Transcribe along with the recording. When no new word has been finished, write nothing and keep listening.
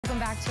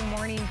back to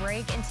Morning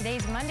Break. And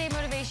today's Monday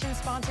Motivation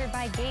sponsored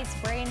by Gates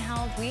Brain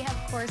Health. We,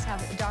 of course,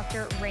 have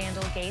Dr.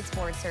 Randall Gates,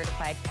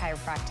 board-certified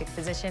chiropractic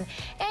physician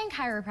and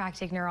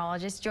chiropractic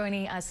neurologist,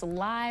 joining us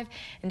live.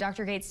 And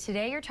Dr. Gates,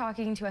 today you're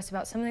talking to us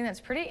about something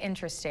that's pretty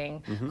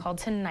interesting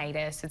called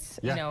tinnitus. It's,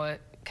 you know, a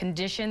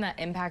condition that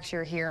impacts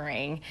your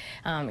hearing.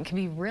 It can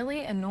be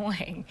really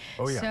annoying.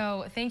 Oh, yeah.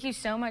 So thank you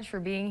so much for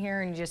being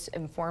here and just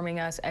informing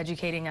us,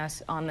 educating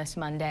us on this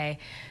Monday.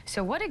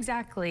 So what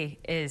exactly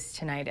is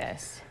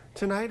tinnitus?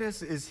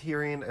 Tinnitus is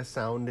hearing a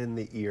sound in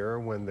the ear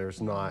when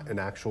there's not an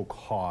actual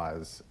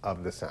cause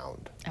of the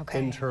sound,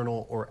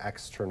 internal or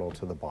external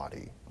to the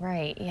body.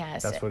 Right,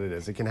 yes. That's what it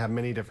is. It can have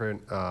many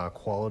different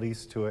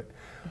qualities to it.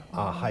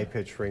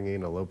 High-pitched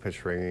ringing, a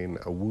low-pitched ringing,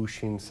 a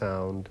whooshing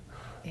sound,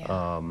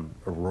 a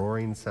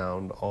roaring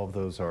sound. All of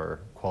those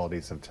are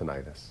qualities of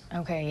tinnitus.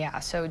 Okay, yeah.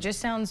 So it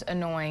just sounds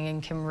annoying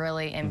and can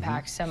really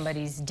impact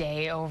somebody's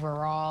day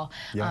overall.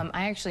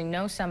 I actually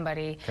know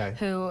somebody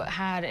who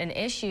had an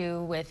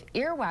issue with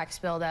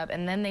earwax buildup,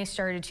 and then they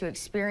started to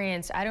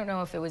experience, I don't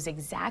know if it was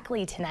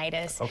exactly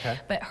tinnitus,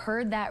 but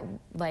heard that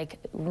like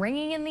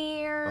ringing in the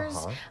ears,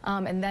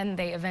 and then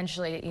they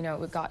eventually, you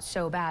know, it got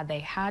so bad they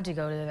had to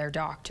go to their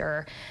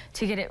doctor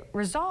to get it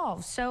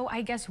resolved. So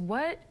I guess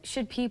what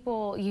should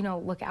people, you know,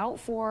 look out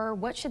for?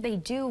 What should they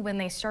do when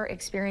they start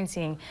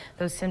experiencing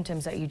those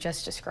symptoms that you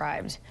just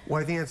described?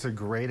 Well, I think it's a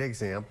great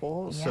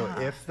example. So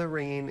if the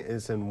ringing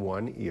is in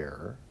one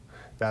ear,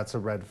 that's a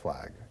red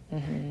flag.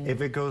 If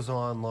it goes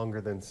on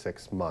longer than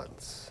 6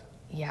 months,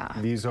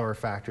 these are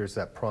factors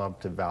that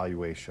prompt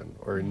evaluation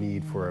or a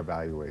need for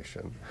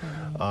evaluation.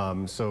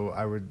 So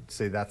I would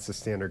say that's the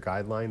standard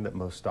guideline that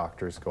most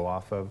doctors go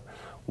off of.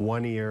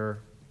 One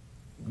ear,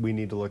 we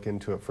need to look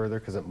into it further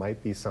because it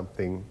might be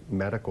something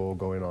medical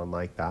going on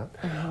like that.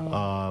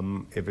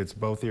 If it's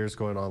both ears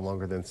going on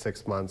longer than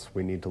 6 months,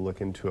 we need to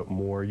look into it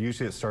more.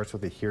 Usually it starts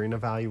with a hearing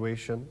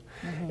evaluation.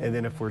 And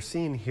then if we're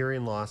seeing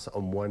hearing loss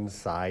on one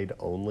side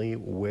only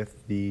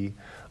with the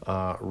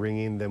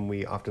ringing, then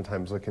we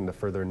oftentimes look into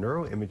further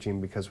neuroimaging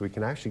because we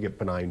can actually get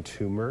benign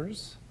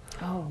tumors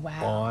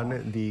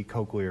on the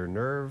cochlear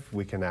nerve.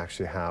 We can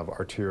actually have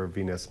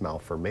arteriovenous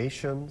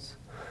malformations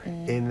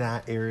in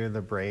that area of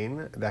the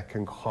brain that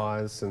can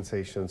cause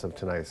sensations of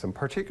tinnitus. And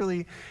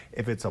particularly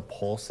if it's a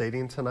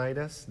pulsating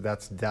tinnitus,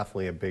 that's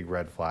definitely a big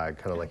red flag,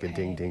 kind of like a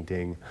ding, ding,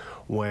 ding.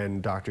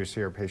 When doctors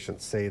hear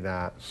patients say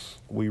that,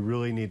 we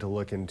really need to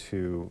look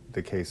into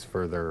the case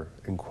further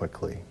and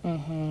quickly.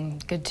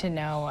 Good to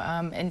know.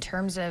 In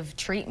terms of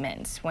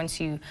treatments, once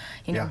you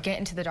know, get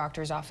into the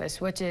doctor's office,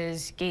 what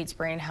does Gates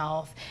Brain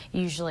Health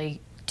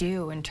usually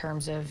do in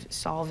terms of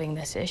solving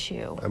this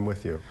issue? I'm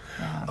with you.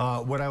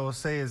 What I will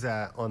say is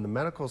that on the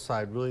medical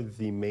side, really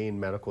the main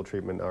medical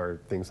treatment are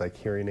things like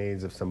hearing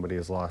aids if somebody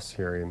has lost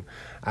hearing.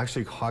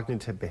 Actually,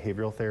 cognitive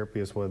behavioral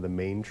therapy is one of the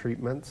main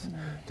treatments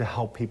to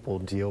help people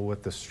deal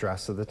with the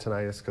stress of the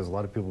tinnitus, because a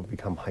lot of people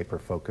become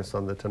hyper-focused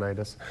on the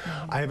tinnitus.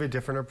 I have a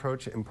different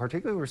approach. In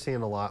particular, we're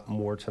seeing a lot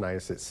more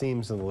tinnitus, it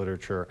seems, in the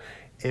literature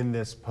in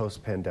this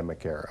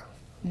post-pandemic era.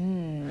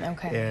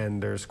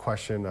 And there's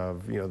question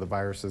of, you know, the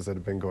viruses that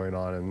have been going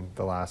on in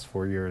the last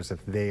 4 years,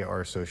 if they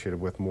are associated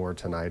with more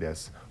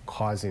tinnitus,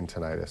 causing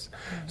tinnitus.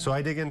 So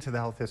I dig into the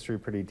health history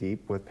pretty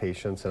deep with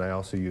patients, and I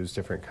also use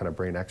different kind of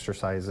brain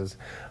exercises.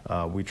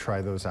 We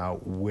try those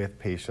out with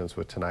patients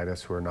with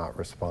tinnitus who are not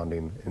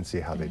responding and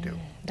see how they do.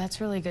 That's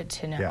really good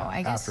to know.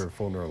 I guess after a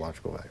full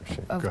neurological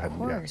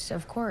evaluation.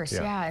 Of course,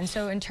 And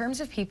so in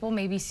terms of people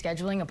maybe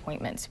scheduling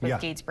appointments with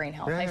Gates Brain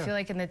Health, I feel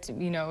like in the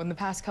in the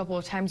past couple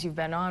of times you've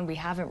been on, we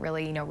haven't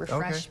really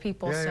refreshed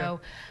people. So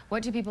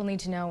what do people need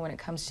to know when it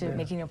comes to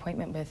making an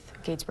appointment with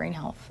Gates Brain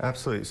Health?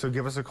 Absolutely. So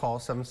give us a call,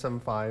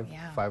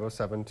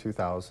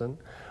 775-507-2000.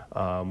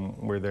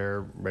 We're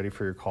there ready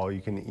for your call.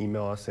 You can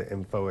email us at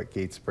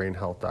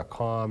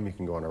info@gatesbrainhealth.com. You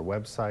can go on our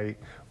website.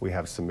 We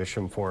have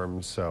submission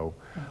forms. So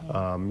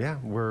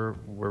we're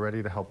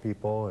ready to help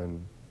people,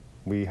 and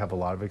we have a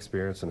lot of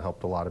experience and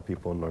helped a lot of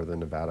people in Northern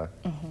Nevada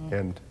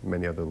and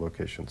many other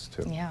locations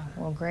too.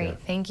 Well, great.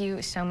 Thank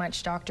you so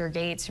much, Dr.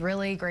 Gates.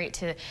 Really great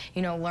to,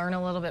 learn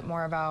a little bit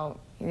more about,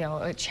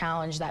 a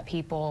challenge that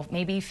people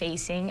may be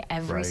facing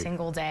every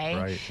single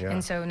day.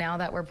 And so now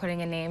that we're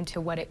putting a name to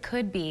what it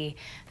could be,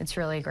 it's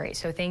really great.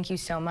 So thank you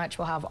so much.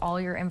 We'll have all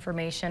your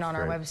information on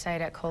our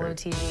website at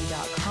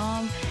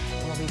colotv.com.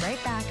 And we'll be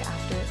right back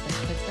after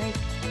this quick break.